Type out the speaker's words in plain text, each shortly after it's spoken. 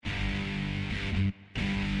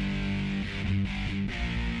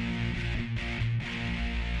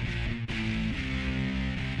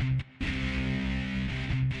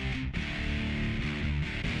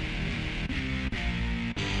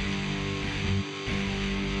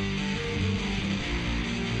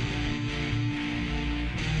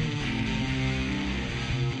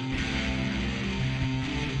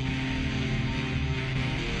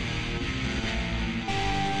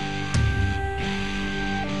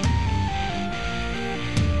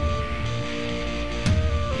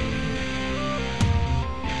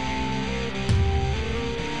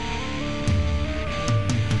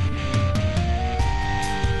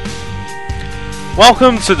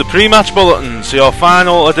Welcome to the Pre-Match Bulletins, your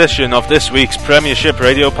final edition of this week's Premiership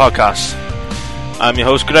Radio podcast. I'm your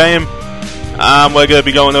host Graham, and we're going to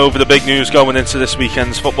be going over the big news going into this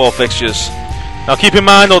weekend's football fixtures. Now keep in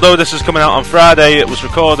mind, although this is coming out on Friday, it was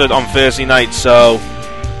recorded on Thursday night, so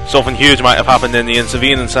something huge might have happened in the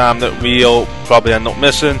intervening time that we'll probably end up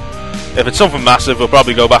missing. If it's something massive, we'll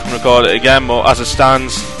probably go back and record it again, but as it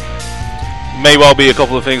stands, may well be a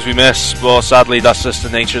couple of things we miss, but sadly that's just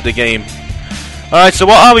the nature of the game. Alright, so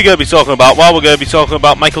what are we going to be talking about? Well, we're going to be talking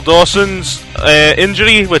about Michael Dawson's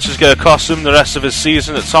injury, which is going to cost him the rest of his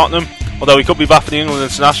season at Tottenham. Although he could be back for the England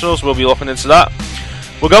internationals, we'll be looking into that.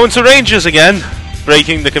 We're going to Rangers again,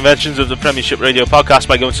 breaking the conventions of the Premiership Radio podcast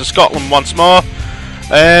by going to Scotland once more.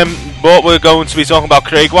 But we're going to be talking about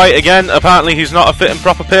Craig White again. Apparently he's not a fit and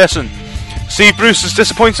proper person. Steve Bruce is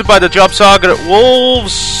disappointed by the job target at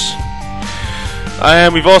Wolves.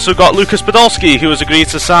 We've also got Lucas Podolski, who has agreed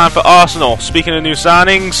to sign for Arsenal. Speaking of new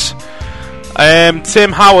signings,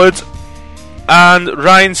 Tim Howard and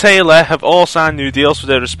Ryan Taylor have all signed new deals for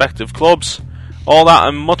their respective clubs. All that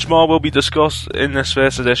and much more will be discussed in this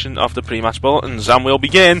first edition of the Pre-Match Bulletins, and we'll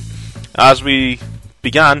begin, as we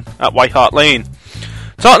began, at White Hart Lane.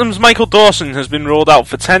 Tottenham's Michael Dawson has been ruled out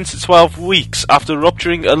for 10 to 12 weeks after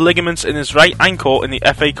rupturing a ligament in his right ankle in the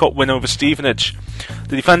FA Cup win over Stevenage.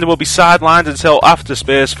 The defender will be sidelined until after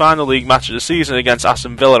Spurs' final league match of the season against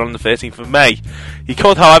Aston Villa on the 13th of May. He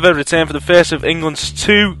could, however, return for the first of England's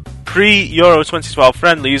two pre-Euro 2012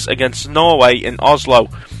 friendlies against Norway in Oslo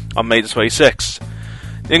on May the 26th.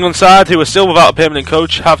 The England side, who are still without a permanent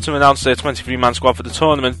coach, have to announce their 23-man squad for the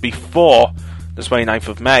tournament before the 29th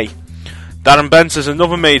of May. Darren Bent is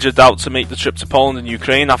another major doubt to make the trip to Poland and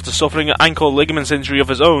Ukraine after suffering an ankle ligament injury of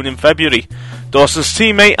his own in February. Dawson's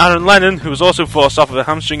teammate Aaron Lennon, who was also forced off with a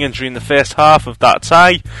hamstring injury in the first half of that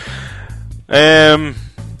tie,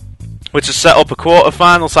 which has set up a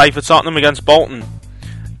quarter-final tie for Tottenham against Bolton.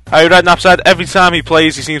 Harry Redknapp said every time he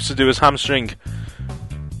plays he seems to do his hamstring.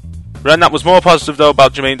 Redknapp was more positive though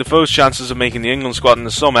about Jermaine Defoe's chances of making the England squad in the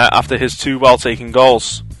summer after his two well-taken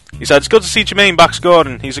goals. He said, "It's good to see Jermaine back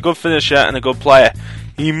scoring. He's a good finisher and a good player.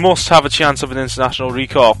 He must have a chance of an international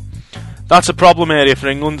recall. That's a problem area for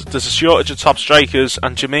England. There's a shortage of top strikers,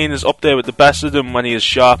 and Jermaine is up there with the best of them when he is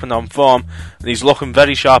sharp and on form, and he's looking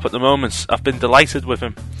very sharp at the moment. I've been delighted with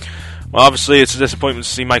him." Well, obviously it's a disappointment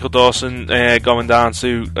to see Michael Dawson going down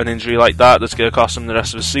to an injury like that. That's going to cost him the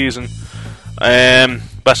rest of his season.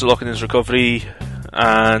 Best of luck in his recovery,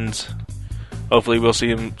 and hopefully we'll see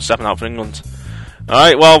him stepping out for England.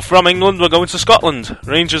 Alright, well, from England we're going to Scotland.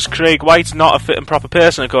 Rangers' Craig White, not a fit and proper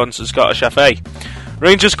person according to the Scottish FA.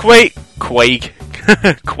 Rangers' Quagar.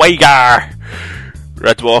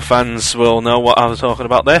 Red Dwarf fans will know what I was talking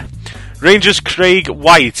about there. Rangers' Craig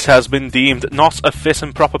White has been deemed not a fit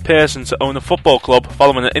and proper person to own a football club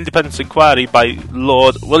following an independent inquiry by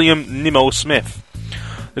Lord William Nimmo Smith.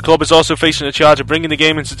 The club is also facing a charge of bringing the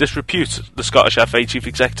game into disrepute, the Scottish FA Chief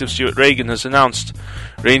Executive Stuart Regan has announced.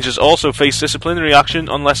 Rangers also face disciplinary action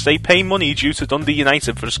unless they pay money due to Dundee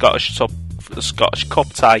United for the Scottish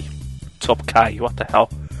Cup tie. Top Kai, what the hell?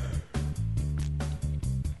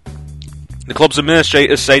 The club's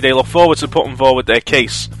administrators say they look forward to putting forward their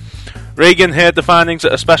case. Regan heard the findings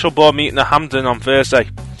at a special board meeting at Hampden on Thursday.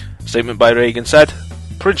 A statement by Regan said,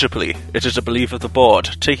 "Principally, it is a belief of the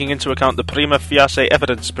board, taking into account the prima facie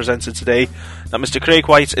evidence presented today, that Mr. Craig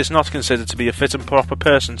White is not considered to be a fit and proper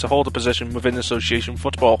person to hold a position within association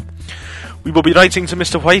football. We will be writing to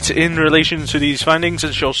Mr. White in relation to these findings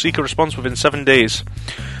and shall seek a response within 7 days.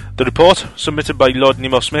 The report, submitted by Lord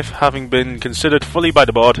Nimmo Smith, having been considered fully by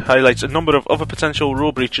the board, highlights a number of other potential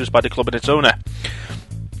rule breaches by the club and its owner.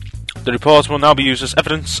 The report will now be used as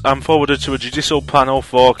evidence and forwarded to a judicial panel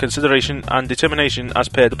for consideration and determination as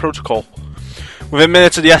per the protocol." Within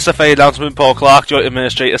minutes of the SFA announcement, Paul Clark, joint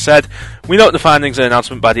administrator, said, "We note the findings and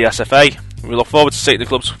announcement by the SFA. We look forward to taking the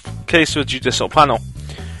club's case to a judicial panel.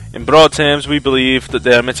 In broad terms, we believe that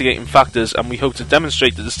there are mitigating factors and we hope to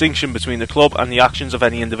demonstrate the distinction between the club and the actions of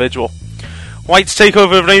any individual." White's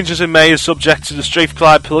takeover of Rangers in May is subject to the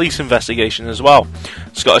Strathclyde police investigation as well.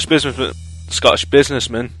 Scottish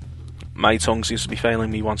businessman, my tongue seems to be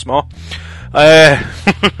failing me once more,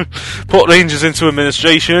 put Rangers into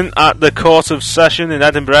administration at the Court of Session in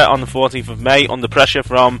Edinburgh on the 14th of May under pressure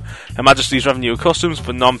from Her Majesty's Revenue and Customs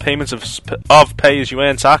for non-payment of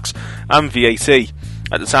pay-as-you-earn tax and VAT.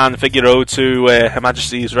 At the time, the figure owed to Her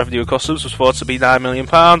Majesty's Revenue and Customs was thought to be £9 million,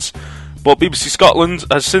 but BBC Scotland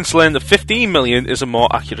has since learned that £15 million is a more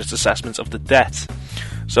accurate assessment of the debt.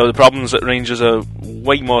 So the problems at Rangers are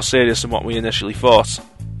way more serious than what we initially thought.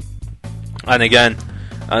 And again,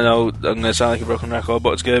 I know I'm going to sound like a broken record,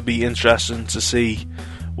 but it's going to be interesting to see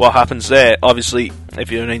what happens there. Obviously, if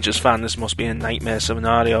you're a Rangers fan, this must be a nightmare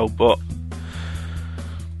scenario, but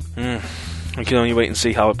we can only wait and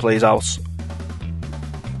see how it plays out.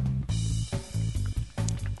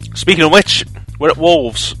 Speaking of which, we're at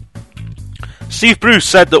Wolves. Steve Bruce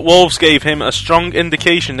said that Wolves gave him a strong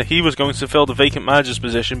indication that he was going to fill the vacant manager's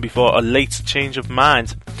position before a late change of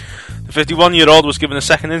mind. The 51-year-old was given a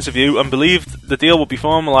second interview and believed the deal would be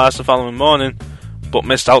formalised the following morning, but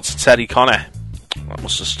missed out to Terry Connor. That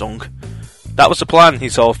must have stung. That was the plan, he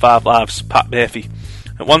told Five Live's Pat Murphy.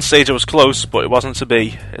 At one stage it was close, but it wasn't to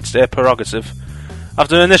be. It's their prerogative.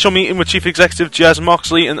 After an initial meeting with Chief Executive Jez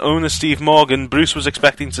Moxley and owner Steve Morgan, Bruce was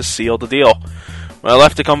expecting to seal the deal. When I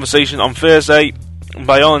left the conversation on Thursday,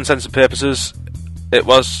 by all intents and purposes, it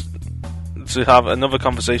was to have another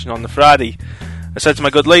conversation on the Friday. I said to my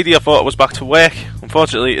good lady I thought I was back to work.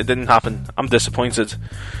 Unfortunately, it didn't happen. I'm disappointed.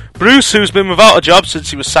 Bruce, who's been without a job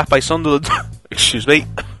since he was sacked by Sunderland,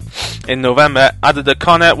 in November, added that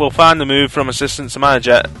Connor will find the move from assistant to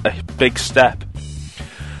manager a big step.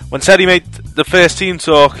 When Teddy made the first team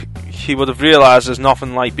talk, he would have realised there's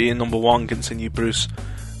nothing like being number one, continued Bruce.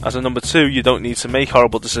 As a number two, you don't need to make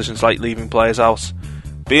horrible decisions like leaving players out.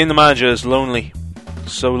 Being the manager is lonely.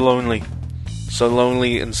 So lonely. So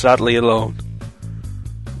lonely and sadly alone.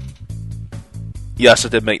 Yes, I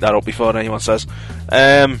did make that up before anyone says.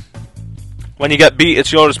 When you get beat,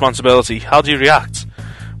 it's your responsibility. How do you react?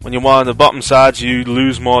 When you're one of the bottom sides, you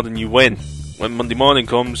lose more than you win. When Monday morning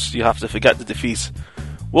comes, you have to forget the defeat.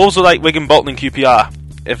 Wolves are like Wigan, Bolton and QPR.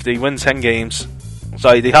 If they win 10 games...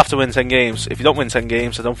 they have to win 10 games. If you don't win 10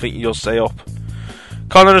 games, I don't think you'll stay up.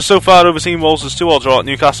 Connor has so far overseen Wolves' 2-2 draw at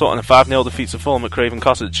Newcastle and a 5-0 defeat to Fulham at Craven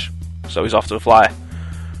Cottage. So he's off to a flyer.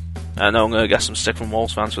 I know I'm going to get some stick from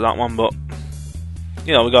Wolves fans for that one, but...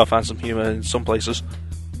 we've got to find some humour in some places.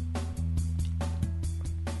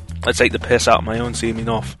 I take the piss out of my own team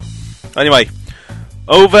enough. Anyway,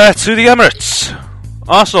 over to the Emirates.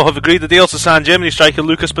 Arsenal have agreed the deal to sign Germany striker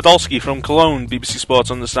Lukas Podolski from Cologne, BBC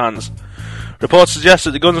Sports understands. Reports suggest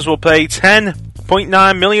that the Gunners will pay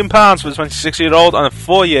 £10.9 million for the 26-year-old on a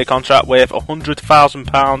 4-year contract worth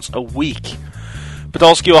 £100,000 a week.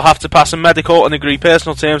 Podolski will have to pass a medical and agree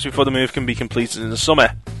personal terms before the move can be completed in the summer.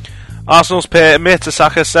 Arsenal's peer Mir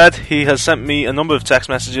Tasaka said he has sent me a number of text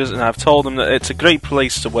messages and I've told him that it's a great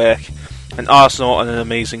place to work and Arsenal are an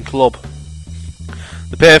amazing club.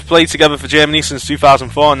 The pair have played together for Germany since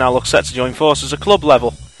 2004 and now look set to join forces at club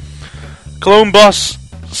level. Cologne boss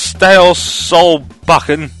Stale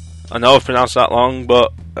Solbakken, I know I've pronounced that long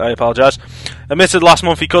but I apologise, admitted last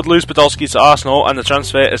month he could lose Podolski to Arsenal and the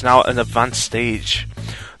transfer is now at an advanced stage.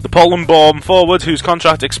 The Poland-born forward, whose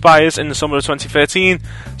contract expires in the summer of 2013,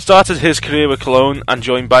 started his career with Cologne and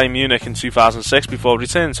joined Bayern Munich in 2006 before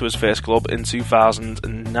returning to his first club in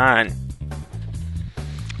 2009.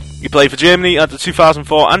 He played for Germany at the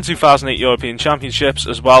 2004 and 2008 European Championships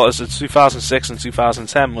as well as the 2006 and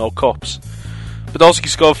 2010 World Cups. Podolski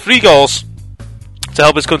scored 3 goals to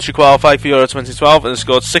help his country qualify for Euro 2012 and has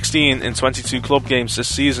scored 16 in 22 club games this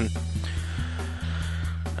season.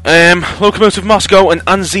 Lokomotiv Moscow and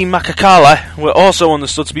Anzi Makakala were also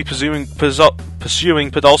understood to be pursuing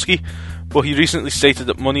Podolski, but he recently stated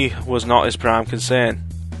that money was not his prime concern.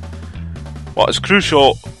 What is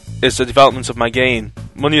crucial is the development of my game.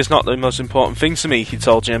 Money is not the most important thing to me, he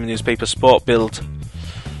told German newspaper Sport Bild.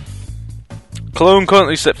 Cologne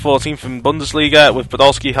currently sit 14th in Bundesliga, with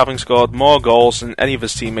Podolski having scored more goals than any of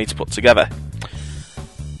his teammates put together.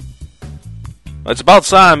 It's about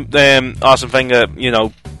time Arsene Wenger,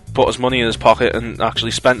 put his money in his pocket and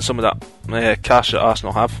actually spent some of that cash that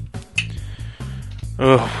Arsenal have.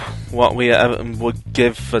 What we at Everton would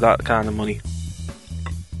give for that kind of money.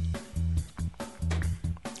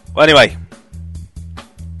 Well, anyway,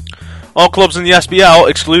 all clubs in the SPL,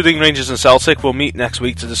 excluding Rangers and Celtic, will meet next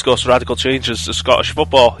week to discuss radical changes to Scottish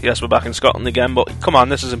football. Yes, we're back in Scotland again, but come on,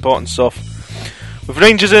 this is important stuff. With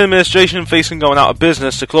Rangers in administration facing going out of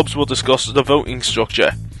business, the clubs will discuss the voting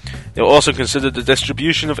structure. They will also consider the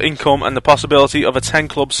distribution of income and the possibility of a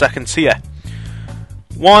 10-club second tier.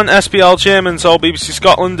 One SPL chairman told BBC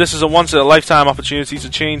Scotland this is a once-in-a-lifetime opportunity to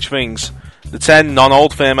change things. The 10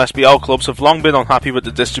 non-old firm SPL clubs have long been unhappy with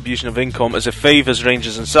the distribution of income as it favours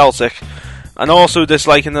Rangers and Celtic, and also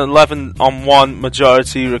disliking the 11-on-1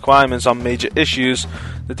 majority requirements on major issues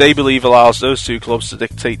that they believe allows those two clubs to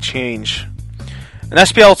dictate change. And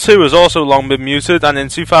SPL 2 has also long been muted, and in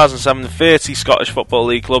 2007 30 Scottish Football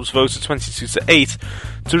League clubs voted 22-8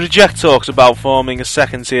 to reject talks about forming a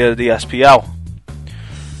second tier of the SPL.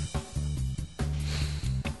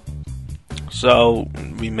 So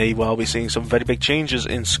we may well be seeing some very big changes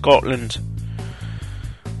in Scotland.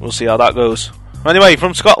 We'll see how that goes. Anyway,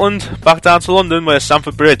 from Scotland, back down to London, where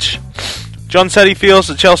Stamford Bridge. John Terry feels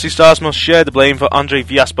that Chelsea stars must share the blame for Andre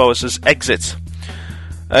Villas-Boas' exit.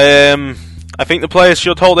 I think the players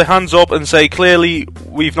should hold their hands up and say, clearly,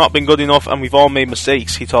 we've not been good enough and we've all made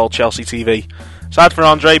mistakes, he told Chelsea TV. Sad for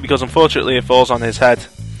Andre because unfortunately it falls on his head.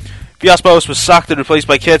 Villas-Boas was sacked and replaced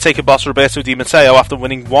by caretaker boss Roberto Di Matteo after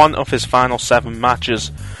winning one of his final 7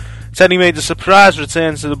 matches. Teddy made a surprise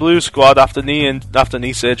return to the Blues squad after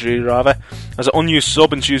knee surgery, as an unused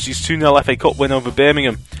sub in Tuesday's 2-0 FA Cup win over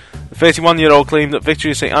Birmingham. The 31-year-old claimed that victory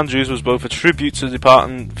at St Andrews was both a tribute to the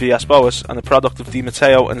departing Villas-Boas and a product of Di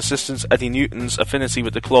Matteo and assistant Eddie Newton's affinity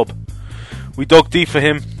with the club. We dug deep for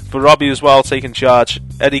him, for Robbie as well taking charge,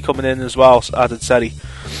 Eddie coming in as well, added Teddy.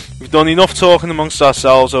 We've done enough talking amongst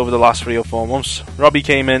ourselves over the last 3 or 4 months. Robbie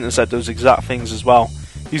came in and said those exact things as well.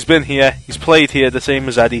 He's been here, he's played here the same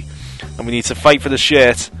as Eddie, and we need to fight for the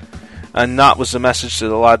shirt, and that was the message to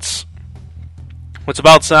the lads. It's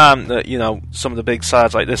about time that, some of the big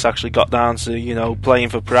sides like this actually got down to, playing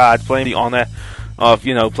for pride, playing the honour of,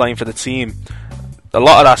 playing for the team. A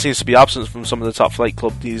lot of that seems to be absent from some of the top flight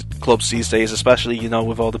clubs these days, especially,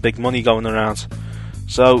 with all the big money going around.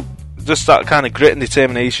 So, just that kind of grit and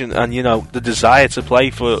determination and, the desire to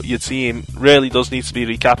play for your team really does need to be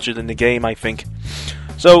recaptured in the game, I think.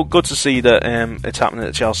 So, good to see that it's happening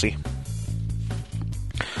at Chelsea.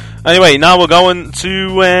 Anyway, now we're going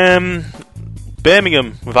to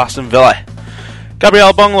Birmingham with Aston Villa.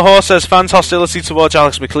 Gabriel Bonglahor says fans' hostility towards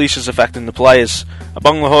Alex McLeish is affecting the players.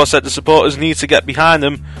 Bonglahor said the supporters need to get behind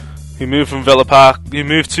him, who moved to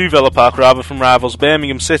Villa Park rather from rivals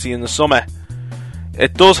Birmingham City in the summer.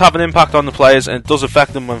 It does have an impact on the players and it does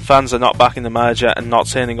affect them when fans are not backing the manager and not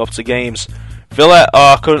turning up to games. Villa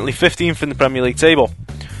are currently 15th in the Premier League table.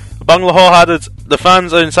 Bonglahor added, the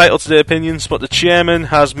fans are entitled to their opinions, but the chairman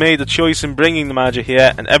has made a choice in bringing the manager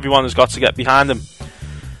here and everyone has got to get behind him.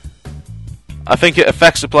 I think it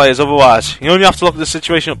affects the players otherwise. You only have to look at the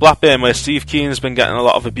situation at Blackburn where Steve Keane has been getting a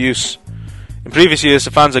lot of abuse. In previous years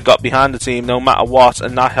the fans have got behind the team no matter what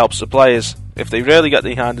and that helps the players. If they really get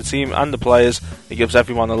behind the team and the players, it gives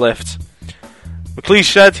everyone a lift.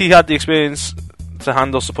 McLeish said he had the experience to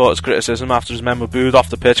handle supporters' criticism after his men were booed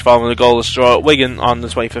off the pitch following a goalless draw at Wigan on the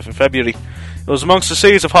 25th of February. It was amongst a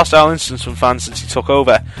series of hostile incidents from fans since he took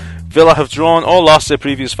over. Villa have drawn or lost their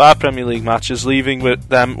previous 5 Premier League matches, leaving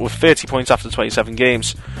them with 30 points after 27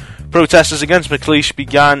 games. Protesters against McLeish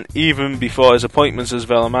began even before his appointment as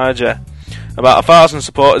Villa manager. About 1,000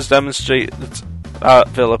 supporters demonstrated at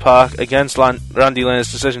Villa Park against Randy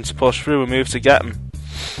Lerner's decision to push through a move to get him.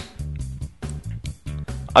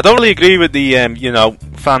 I don't really agree with the,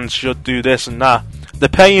 fans should do this and that. They're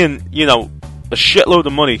paying, a shitload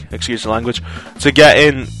of money, excuse the language, to get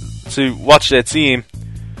in to watch their team.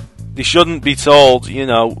 They shouldn't be told,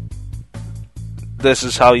 this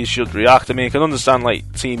is how you should react. I mean, I can understand,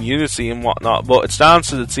 team unity and whatnot, but it's down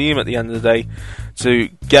to the team at the end of the day to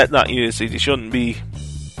get that unity. They shouldn't be,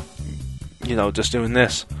 just doing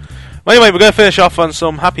this. Well, anyway, we're going to finish off on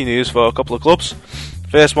some happy news for a couple of clubs.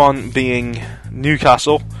 First one being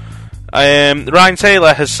Newcastle. Ryan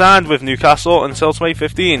Taylor has signed with Newcastle until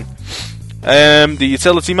 2015. The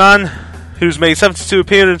utility man, who's made 72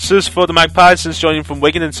 appearances for the Magpies since joining from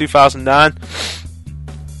Wigan in 2009.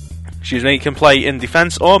 He can play in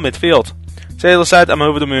defence or midfield. Taylor said, I'm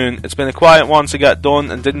over the moon. It's been a quiet one to get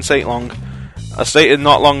done and didn't take long. I stated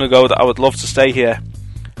not long ago that I would love to stay here.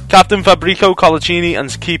 Captain Fabrizio Colaccini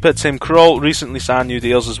and keeper Tim Krul recently signed new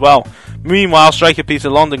deals as well. Meanwhile, striker Peter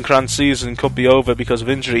Londenkrantz season could be over because of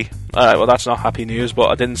injury. Alright, well that's not happy news, but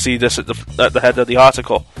I didn't see this at the head of the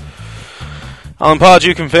article. Alan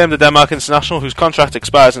Pardew confirmed the Denmark international, whose contract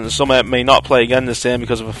expires in the summer, may not play again this term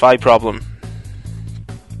because of a thigh problem.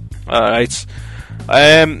 Alright.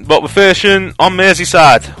 But we're finishing on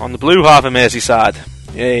Merseyside, on the blue half of Merseyside.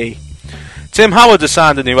 Yay. Tim Howard has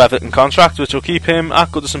signed a new Everton contract which will keep him at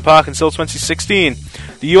Goodison Park until 2016.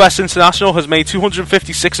 The US international has made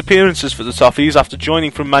 256 appearances for the Toffees after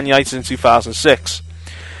joining from Man United in 2006.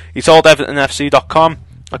 He told EvertonFC.com,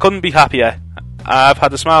 I couldn't be happier. I've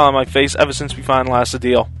had a smile on my face ever since we finalised the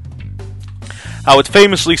deal. Howard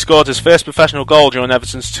famously scored his first professional goal during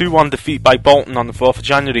Everton's 2-1 defeat by Bolton on the 4th of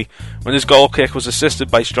January, when his goal kick was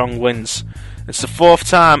assisted by strong winds. It's the 4th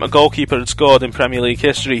time a goalkeeper had scored in Premier League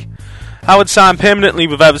history. Howard signed permanently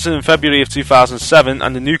with Everton in February of 2007,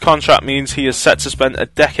 and the new contract means he is set to spend a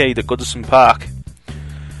decade at Goodison Park.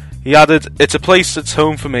 He added, it's a place that's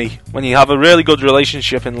home for me. When you have a really good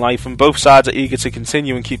relationship in life and both sides are eager to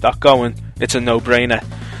continue and keep that going, it's a no-brainer.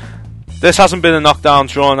 This hasn't been a knockdown,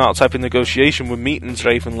 drawn out type of negotiation with meetings or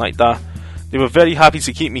anything like that. They were very happy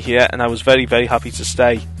to keep me here, and I was very, very happy to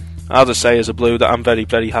stay. I'll just say as a Blue that I'm very,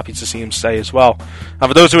 very happy to see him stay as well. And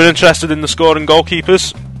for those who are interested in the scoring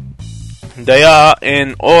goalkeepers, they are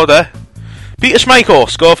in order. Peter Schmeichel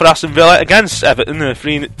scored for Aston Villa against Everton in a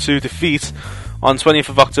 3-2 defeat on 20th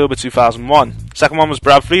of October 2001. Second one was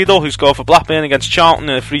Brad Friedel, who scored for Blackburn against Charlton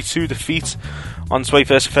in a 3-2 defeat on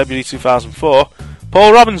 21st of February 2004.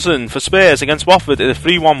 Paul Robinson for Spurs against Watford in a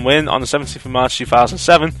 3-1 win on the 17th of March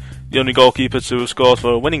 2007. The only goalkeeper to have scored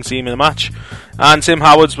for a winning team in a match. And Tim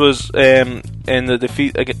Howard's was in the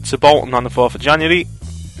defeat to Bolton on the 4th of January.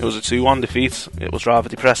 It was a 2-1 defeat. It was rather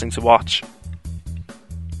depressing to watch.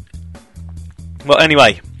 Well,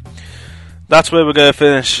 anyway, that's where we're going to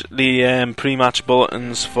finish the pre-match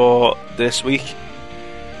bulletins for this week.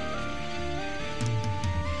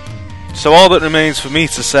 So all that remains for me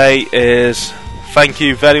to say is thank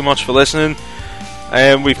you very much for listening.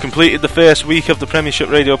 We've completed the first week of the Premiership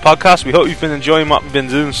Radio podcast. We hope you've been enjoying what we've been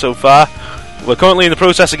doing so far. We're currently in the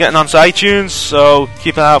process of getting onto iTunes, so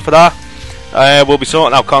keep an eye out for that. We'll be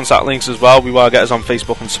sorting out contact links as well. We want to get us on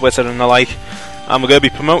Facebook and Twitter and the like. And we're going to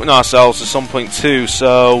be promoting ourselves at some point too,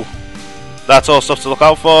 so that's all stuff to look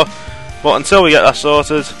out for. But until we get that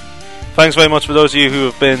sorted, thanks very much for those of you who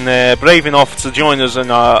have been brave enough to join us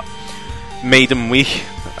in our maiden week.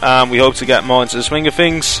 We hope to get more into the swing of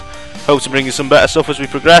things. Hope to bring you some better stuff as we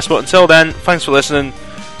progress. But until then, thanks for listening.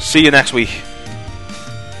 See you next week.